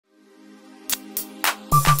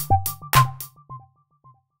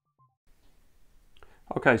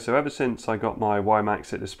Okay, so ever since I got my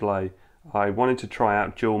WiMAXit display, I wanted to try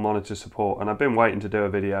out dual monitor support, and I've been waiting to do a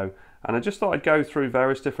video, and I just thought I'd go through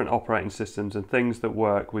various different operating systems and things that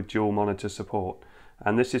work with dual monitor support.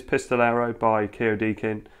 And this is Pistolero by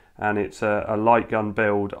Kyodekin, and it's a light gun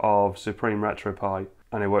build of Supreme Retropie,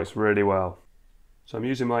 and it works really well. So I'm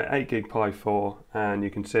using my 8GB Pi 4, and you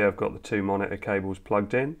can see I've got the two monitor cables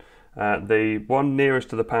plugged in. The one nearest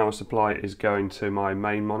to the power supply is going to my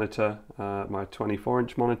main monitor, my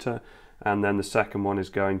 24-inch monitor, and then the second one is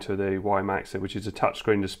going to the WiMAXit, which is a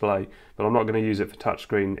touchscreen display, but I'm not going to use it for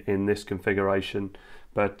touchscreen in this configuration.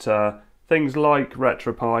 But things like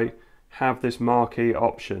Retropie have this marquee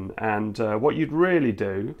option, and what you'd really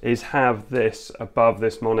do is have this above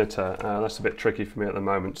this monitor. That's a bit tricky for me at the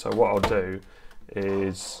moment, so what I'll do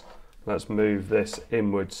is let's move this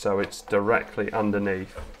inwards so it's directly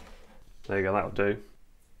underneath. There you go, that'll do.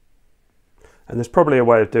 And there's probably a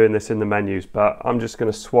way of doing this in the menus, but I'm just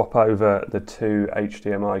going to swap over the two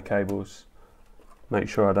HDMI cables. Make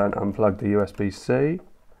sure I don't unplug the USB-C.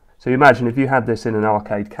 So you imagine if you had this in an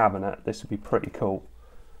arcade cabinet, this would be pretty cool.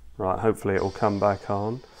 Right, hopefully it will come back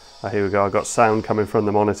on. Oh, here we go, I've got sound coming from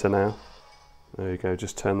the monitor now. There you go,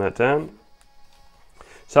 just turn that down.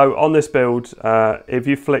 So on this build, if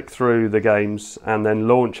you flick through the games and then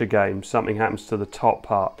launch a game, something happens to the top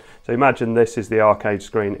part. So imagine this is the arcade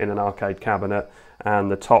screen in an arcade cabinet, and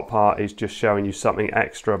the top part is just showing you something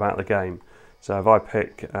extra about the game. So if I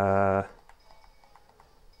pick,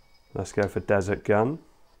 let's go for Desert Gun.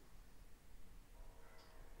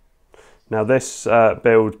 Now this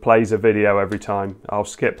build plays a video every time. I'll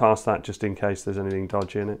skip past that just in case there's anything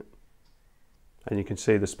dodgy in it. And you can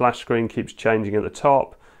see the splash screen keeps changing at the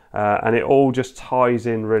top, and it all just ties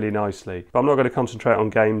in really nicely. But I'm not going to concentrate on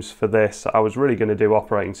games for this. I was really going to do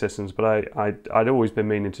operating systems, but I'd always been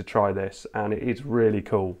meaning to try this, and it is really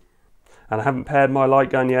cool. And I haven't paired my light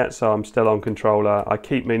gun yet, so I'm still on controller. I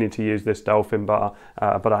keep meaning to use this Dolphin bar,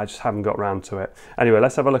 but I just haven't got round to it. Anyway,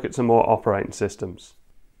 let's have a look at some more operating systems.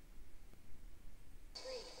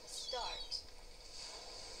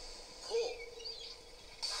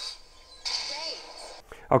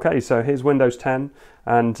 Okay, so here's Windows 10,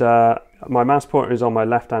 and my mouse pointer is on my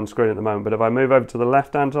left-hand screen at the moment, but if I move over to the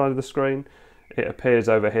left-hand side of the screen, it appears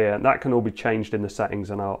over here. And that can all be changed in the settings,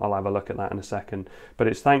 and I'll have a look at that in a second. But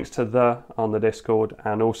it's thanks to on the Discord,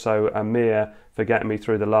 and also Amir for getting me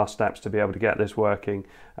through the last steps to be able to get this working.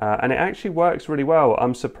 And it actually works really well.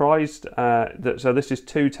 I'm surprised so this is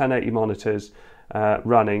two 1080 monitors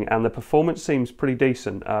running, and the performance seems pretty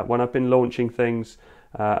decent. When I've been launching things,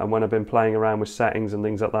 and when I've been playing around with settings and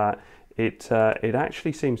things like that, it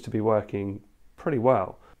actually seems to be working pretty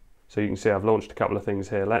well. So you can see I've launched a couple of things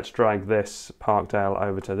here. Let's drag this Parkdale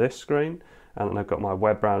over to this screen, and then I've got my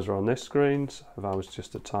web browser on this screen. So if I was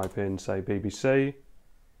just to type in, say, BBC.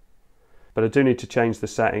 But I do need to change the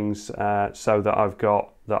settings so that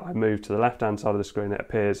I move to the left-hand side of the screen, it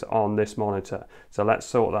appears on this monitor. So let's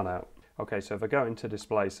sort that out. Okay, so if I go into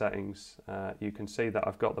display settings, you can see that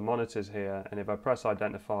I've got the monitors here, and if I press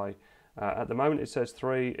identify, at the moment it says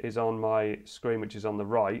 3 is on my screen, which is on the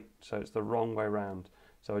right, so it's the wrong way around.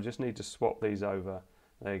 So I just need to swap these over.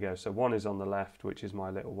 There you go, so 1 is on the left, which is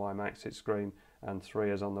my little WiMAXit screen, and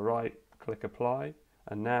 3 is on the right. Click apply,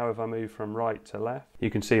 and now if I move from right to left,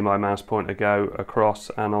 you can see my mouse pointer go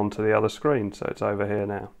across and onto the other screen, so it's over here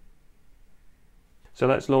now. So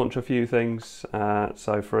let's launch a few things.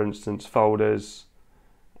 So for instance, folders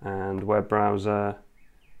and web browser,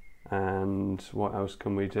 and what else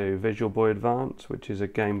can we do? Visual Boy Advance, which is a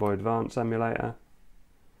Game Boy Advance emulator.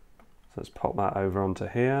 So let's pop that over onto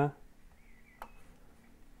here.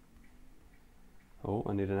 Oh,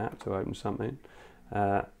 I need an app to open something.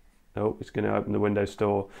 Oh, it's going to open the Windows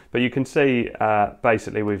Store. But you can see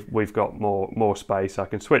basically we've got more space. I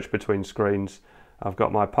can switch between screens. I've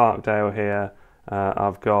got my Parkdale here.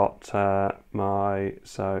 I've got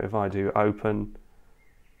so if I do open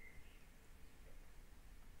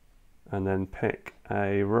and then pick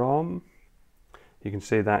a ROM, you can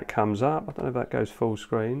see that comes up. I don't know if that goes full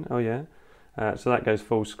screen. Oh yeah, so that goes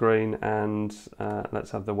full screen, and let's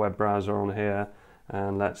have the web browser on here,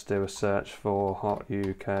 and let's do a search for hot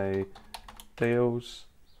UK deals.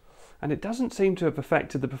 And it doesn't seem to have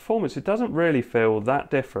affected the performance. It doesn't really feel that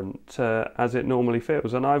different as it normally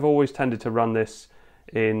feels. And I've always tended to run this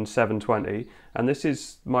in 720. And this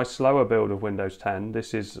is my slower build of Windows 10.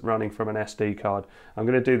 This is running from an SD card. I'm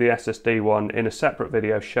going to do the SSD one in a separate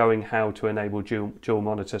video showing how to enable dual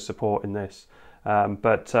monitor support in this.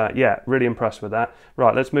 Yeah, really impressed with that.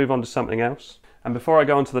 Right, let's move on to something else. And before I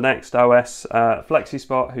go on to the next OS,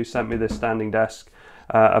 Flexispot, who sent me this standing desk,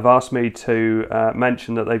 have asked me to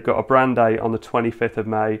mention that they've got a brand day on the 25th of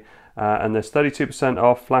May, and there's 32%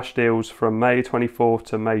 off flash deals from May 24th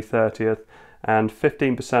to May 30th, and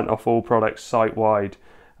 15% off all products site-wide.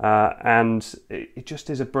 And it just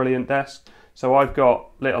is a brilliant desk. So I've got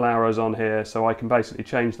little arrows on here so I can basically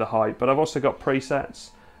change the height, but I've also got presets.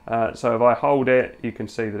 So if I hold it, you can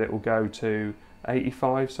see that it will go to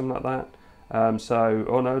 85, something like that.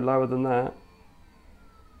 Oh no, lower than that.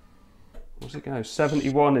 What's it go?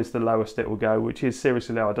 71 is the lowest it will go, which is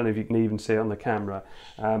seriously low. I don't know if you can even see it on the camera.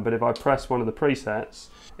 But if I press one of the presets,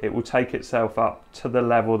 it will take itself up to the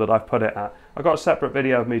level that I've put it at. I've got a separate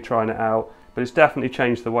video of me trying it out, but it's definitely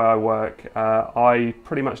changed the way I work. I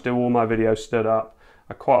pretty much do all my videos stood up.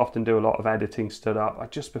 I quite often do a lot of editing stood up. I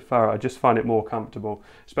just prefer it. I just find it more comfortable,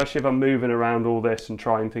 especially if I'm moving around all this and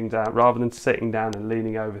trying things out rather than sitting down and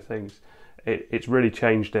leaning over things. It's really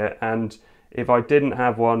changed it. And if I didn't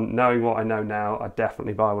have one, knowing what I know now, I'd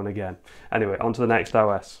definitely buy one again. Anyway, on to the next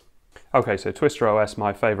OS. Okay, so Twister OS,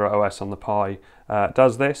 my favourite OS on the Pi,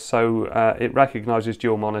 does this. So it recognises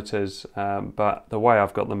dual monitors, but the way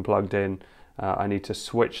I've got them plugged in, I need to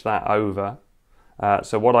switch that over.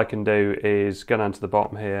 So what I can do is go down to the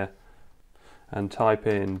bottom here and type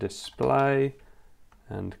in display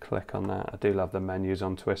and click on that. I do love the menus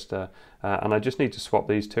on Twister, and I just need to swap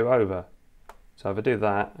these two over. So if I do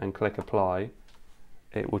that and click apply,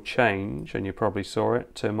 it will change, and you probably saw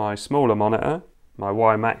it, to my smaller monitor, my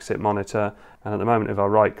Y-Maxit monitor. And at the moment, if I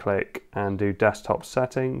right click and do desktop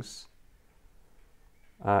settings,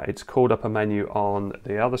 it's called up a menu on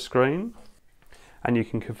the other screen, and you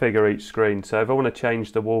can configure each screen. So if I want to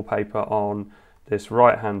change the wallpaper on this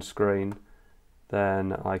right hand screen,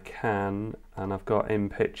 then I can, and I've got in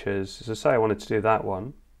pictures. So say I wanted to do that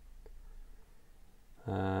one,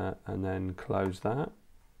 and then close that.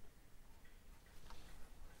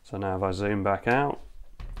 So now if I zoom back out,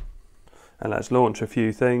 and let's launch a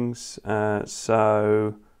few things.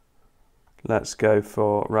 So let's go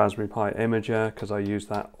for Raspberry Pi Imager, because I use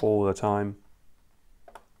that all the time.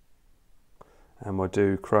 And we'll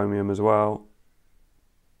do Chromium as well.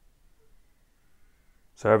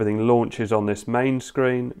 So everything launches on this main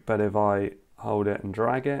screen, but if I hold it and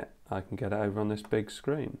drag it, I can get it over on this big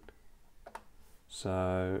screen.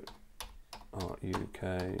 So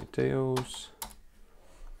UK deals,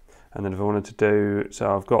 and then if I wanted to do,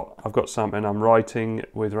 so I've got something I'm writing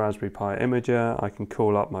with Raspberry Pi Imager, I can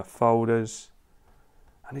call up my folders,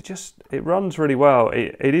 and it runs really well.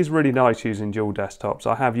 It is really nice using dual desktops.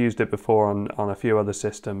 I have used it before on a few other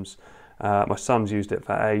systems. My son's used it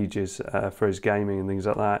for ages for his gaming and things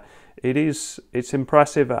like that. It's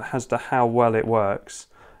impressive as to how well it works.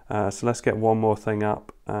 So let's get one more thing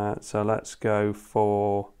up. So let's go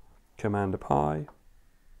for Commander Pi.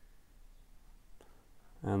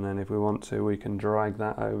 And then if we want to, we can drag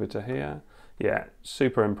that over to here. Yeah,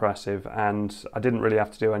 super impressive. And I didn't really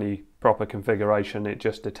have to do any proper configuration. It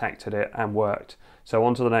just detected it and worked. So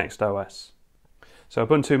on to the next OS. So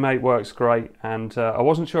Ubuntu Mate works great. And I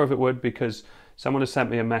wasn't sure if it would, because someone has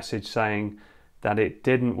sent me a message saying that it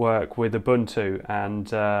didn't work with Ubuntu, and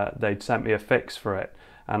they'd sent me a fix for it.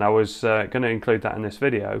 And I was going to include that in this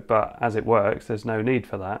video, but as it works, there's no need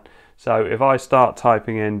for that. So if I start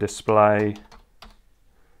typing in displays,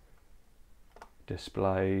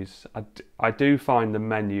 I do find the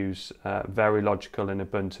menus very logical in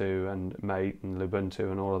Ubuntu and Mate and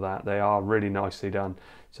Lubuntu and all of that. They are really nicely done.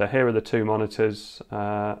 So here are the two monitors.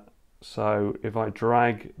 So if I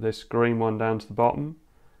drag this green one down to the bottom,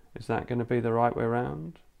 is that going to be the right way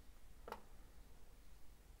around?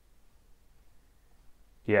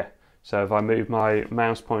 Yeah, so if I move my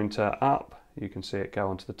mouse pointer up, you can see it go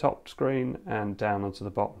onto the top screen and down onto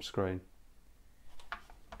the bottom screen.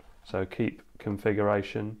 So keep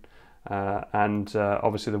configuration, and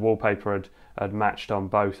obviously the wallpaper had matched on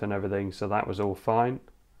both and everything, so that was all fine.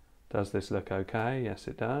 Does this look okay? Yes,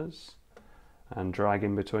 it does. And drag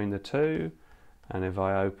in between the two, and if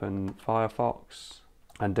I open Firefox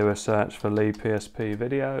and do a search for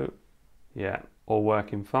leepspvideo, yeah, all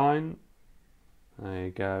working fine. There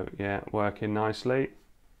you go, yeah, working nicely.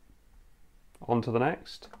 On to the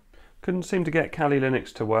next. Couldn't seem to get Kali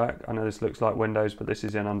Linux to work. I know this looks like Windows, but this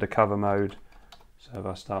is in undercover mode. So if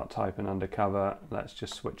I start typing undercover, let's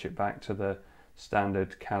just switch it back to the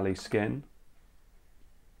standard Kali skin.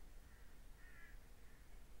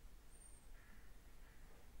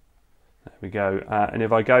 There we go. And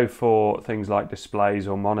if I go for things like displays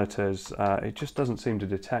or monitors, it just doesn't seem to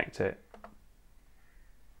detect it.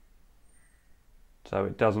 So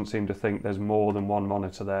it doesn't seem to think there's more than one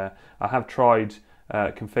monitor there. I have tried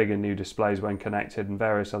configuring new displays when connected, and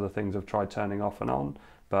various other things I've tried turning off and on,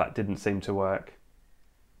 but didn't seem to work.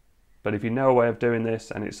 But if you know a way of doing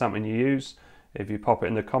this and it's something you use, if you pop it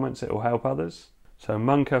in the comments, it will help others. So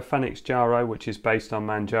Monkafenixjaro, which is based on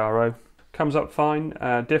Manjaro, comes up fine.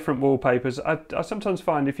 Different wallpapers. I sometimes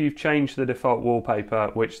find if you've changed the default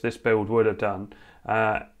wallpaper, which this build would have done,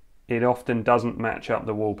 it often doesn't match up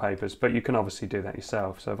the wallpapers, but you can obviously do that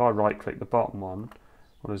yourself. So if I right click the bottom one,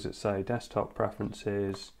 what does it say? Desktop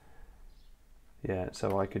preferences. Yeah,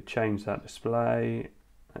 so I could change that display.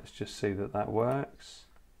 Let's just see that that works.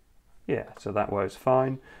 Yeah, so that works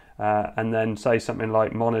fine. And then say something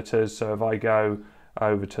like monitors. So if I go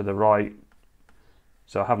over to the right,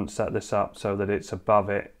 so I haven't set this up so that it's above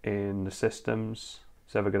it in the systems.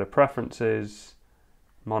 So if I go to preferences,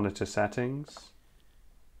 monitor settings.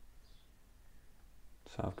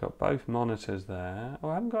 So I've got both monitors there. Oh,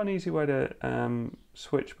 I haven't got an easy way to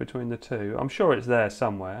switch between the two. I'm sure it's there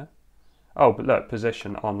somewhere. Oh, but look,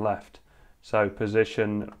 position on left. So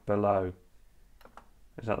position below.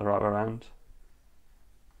 Is that the right way around?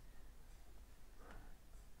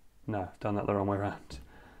 No, I've done that the wrong way around.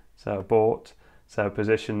 So abort. So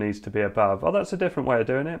position needs to be above. Oh, that's a different way of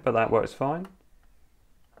doing it, but that works fine.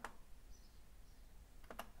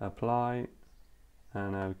 Apply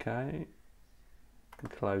and OK. And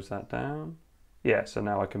close that down. Yeah, so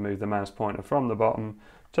now I can move the mouse pointer from the bottom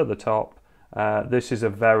to the top. This is a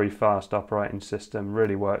very fast operating system,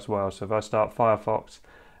 really works well. So if I start Firefox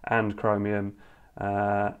and Chromium,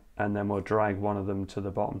 and then we'll drag one of them to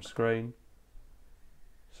the bottom screen.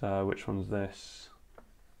 So which one's this?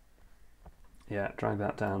 Yeah, drag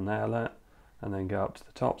that down there, and then go up to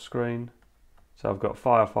the top screen. So I've got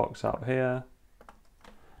Firefox up here,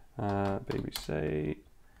 BBC,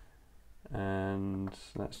 and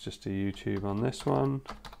let's just do YouTube on this one.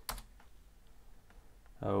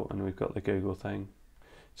 Oh, and we've got the Google thing.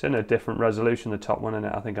 It's in a different resolution, the top one, and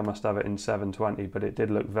I think I must have it in 720, but it did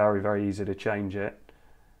look very, very easy to change it.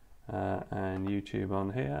 And YouTube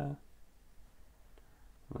on here.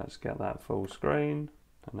 Let's get that full screen,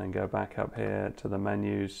 and then go back up here to the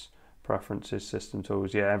menus, preferences, system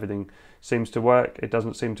tools. Yeah, everything seems to work. It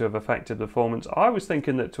doesn't seem to have affected performance. I was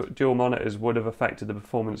thinking that dual monitors would have affected the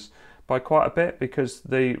performance by quite a bit, because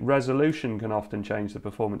the resolution can often change the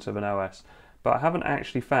performance of an OS. But I haven't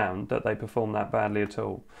actually found that they perform that badly at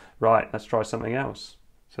all. Right, let's try something else.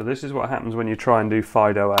 So this is what happens when you try and do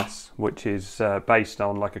Fyde OS, which is based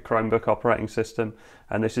on like a Chromebook operating system.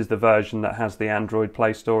 And this is the version that has the Android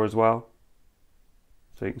Play Store as well.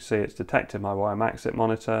 So you can see it's detected my WiMAXit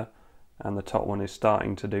monitor, and the top one is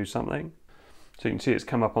starting to do something. So you can see it's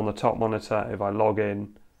come up on the top monitor. If I log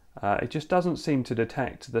in, it just doesn't seem to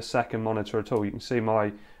detect the second monitor at all. You can see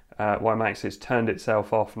my WiMAXit's turned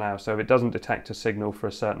itself off now, so if it doesn't detect a signal for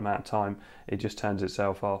a certain amount of time, it just turns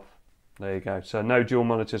itself off. There you go. So no dual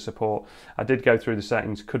monitor support. I did go through the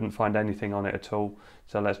settings, couldn't find anything on it at all.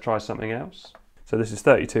 So let's try something else. So this is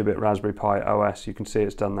 32-bit Raspberry Pi OS. You can see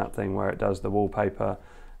it's done that thing where it does the wallpaper,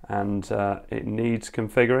 and it needs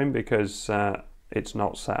configuring because it's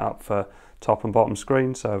not set up for top and bottom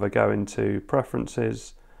screen. So if I go into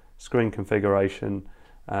preferences, screen configuration,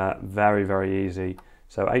 very, very easy.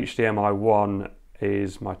 So HDMI 1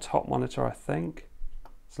 is my top monitor, I think.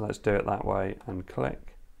 So let's do it that way and click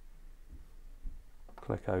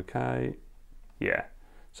OK. Yeah,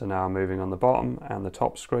 so now I'm moving on the bottom and the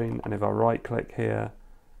top screen, and if I right click here,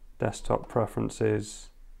 desktop preferences,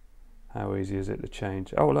 how easy is it to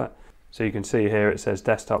change? Oh look, so you can see here it says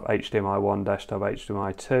desktop HDMI 1, desktop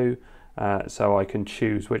HDMI 2, so I can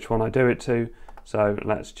choose which one I do it to. So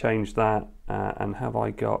let's change that, and have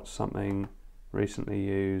I got something recently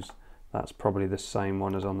used? That's probably the same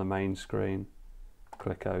one as on the main screen.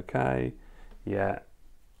 Click OK. Yeah,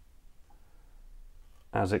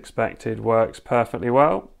 as expected, works perfectly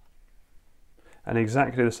well. And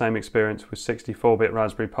exactly the same experience with 64-bit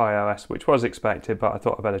Raspberry Pi OS, which was expected, but I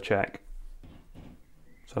thought I'd better check.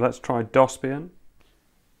 So let's try Dosbian.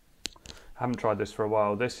 I haven't tried this for a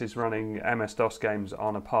while. This is running MS-DOS games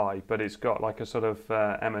on a Pi, but it's got like a sort of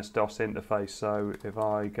MS-DOS interface. So if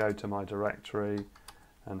I go to my directory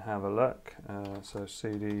and have a look, so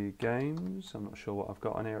CD games, I'm not sure what I've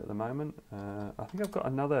got on here at the moment. I think I've got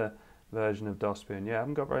another version of Dosbian. Yeah, I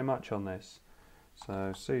haven't got very much on this.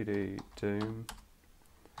 So CD Doom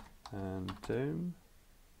and Doom,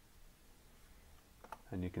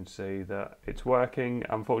 and you can see that it's working.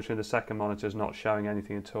 Unfortunately, the second monitor is not showing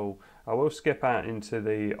anything at all. I will skip out into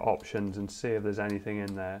the options and see if there's anything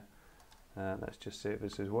in there. Let's just see if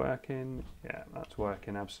this is working. Yeah, that's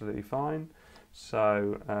working absolutely fine.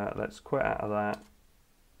 So let's quit out of that,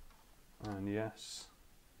 and yes.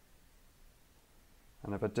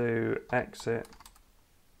 And if I do exit,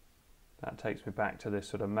 that takes me back to this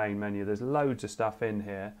sort of main menu. There's loads of stuff in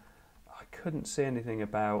here. I couldn't see anything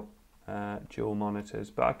about dual monitors,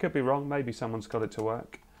 but I could be wrong. Maybe someone's got it to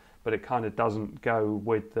work, but it kind of doesn't go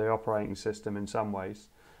with the operating system in some ways.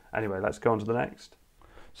 Anyway, let's go on to the next.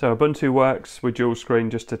 So Ubuntu works with dual screen,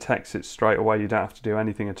 just detects it straight away. You don't have to do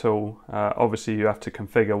anything at all. Obviously you have to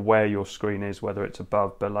configure where your screen is, whether it's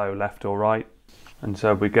above, below, left or right. And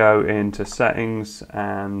so we go into settings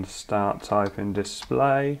and start typing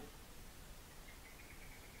display.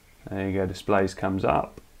 There you go, displays comes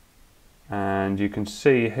up. And you can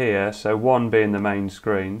see here, so 1 being the main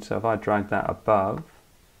screen, so if I drag that above,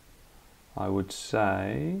 I would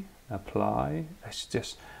say apply. It's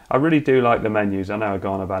just, I really do like the menus. I know I've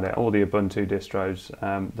gone about it, all the Ubuntu distros.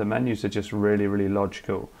 The menus are just really, really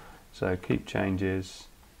logical. So keep changes.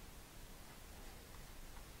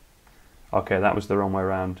 Okay, that was the wrong way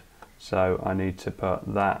around. So I need to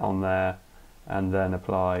put that on there and then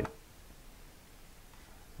apply.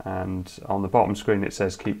 And on the bottom screen it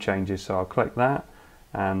says keep changes, so I'll click that,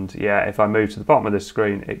 and yeah, if I move to the bottom of this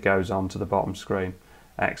screen it goes on to the bottom screen.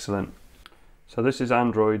 Excellent. So this is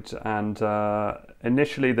Android, and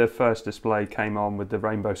initially the first display came on with the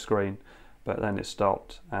rainbow screen, but then it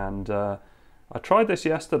stopped, and I tried this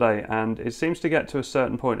yesterday and it seems to get to a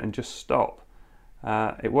certain point and just stop.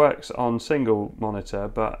 It works on single monitor,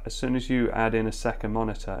 but as soon as you add in a second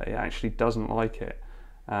monitor it actually doesn't like it.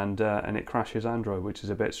 And it crashes Android, which is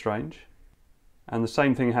a bit strange. And the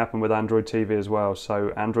same thing happened with Android TV as well,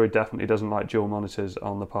 so Android definitely doesn't like dual monitors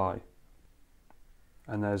on the Pi.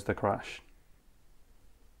 And there's the crash.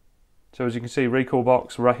 So as you can see,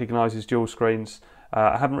 Recalbox recognises dual screens.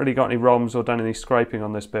 I haven't really got any ROMs or done any scraping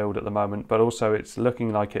on this build at the moment, but also it's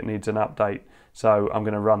looking like it needs an update, so I'm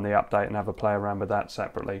going to run the update and have a play around with that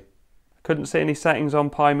separately. Couldn't see any settings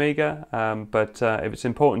on Pimiga, but if it's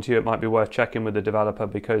important to you it might be worth checking with the developer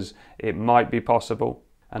because it might be possible.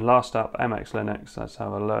 And last up, MX Linux. Let's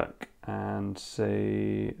have a look and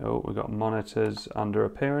see. Oh, we've got monitors under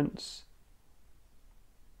appearance.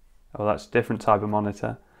 Oh, that's a different type of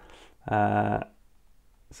monitor.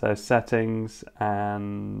 So settings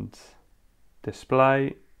and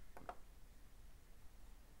display.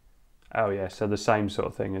 Oh yeah, so the same sort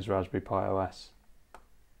of thing as Raspberry Pi OS.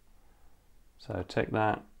 So tick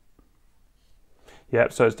that.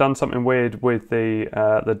 Yep, so it's done something weird with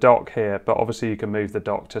the dock here, but obviously you can move the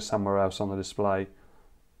dock to somewhere else on the display.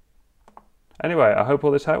 Anyway, I hope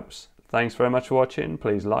all this helps. Thanks very much for watching.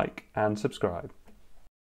 Please like and subscribe.